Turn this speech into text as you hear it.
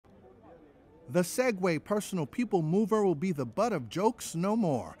The Segway personal people mover will be the butt of jokes no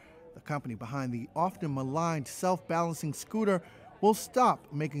more. The company behind the often maligned self-balancing scooter will stop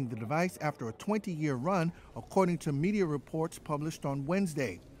making the device after a 20-year run, according to media reports published on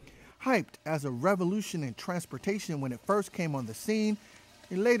Wednesday. Hyped as a revolution in transportation when it first came on the scene,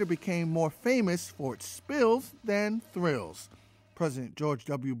 it later became more famous for its spills than thrills. President George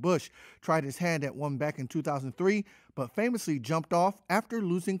W. Bush tried his hand at one back in 2003, but famously jumped off after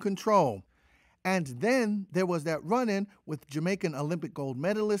losing control. And then there was that run-in with Jamaican Olympic gold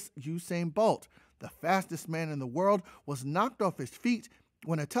medalist Usain Bolt. The fastest man in the world was knocked off his feet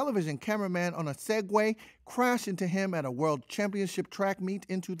when a television cameraman on a Segway crashed into him at a world championship track meet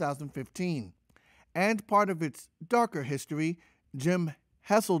in 2015. And part of its darker history, Jim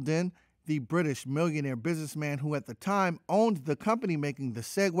Heselden, the British millionaire businessman who at the time owned the company making the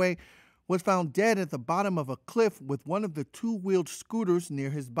Segway, was found dead at the bottom of a cliff with one of the two-wheeled scooters near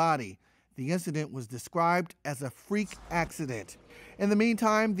his body. The incident was described as a freak accident. In the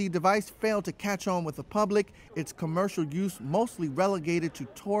meantime, the device failed to catch on with the public, its commercial use mostly relegated to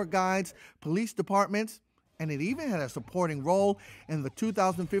tour guides, police departments, and it even had a supporting role in the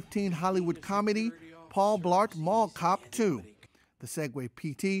 2015 Hollywood comedy Paul Blart Mall Cop 2. The Segway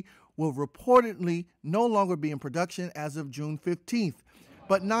PT will reportedly no longer be in production as of June 15th.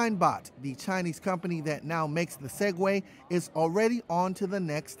 But Ninebot, the Chinese company that now makes the Segway, is already on to the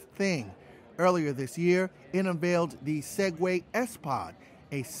next thing. Earlier this year, it unveiled the Segway S-Pod,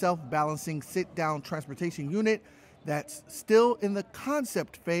 a self-balancing sit-down transportation unit that's still in the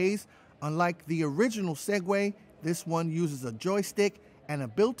concept phase. Unlike the original Segway, this one uses a joystick and a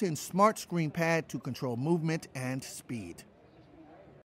built-in smart screen pad to control movement and speed.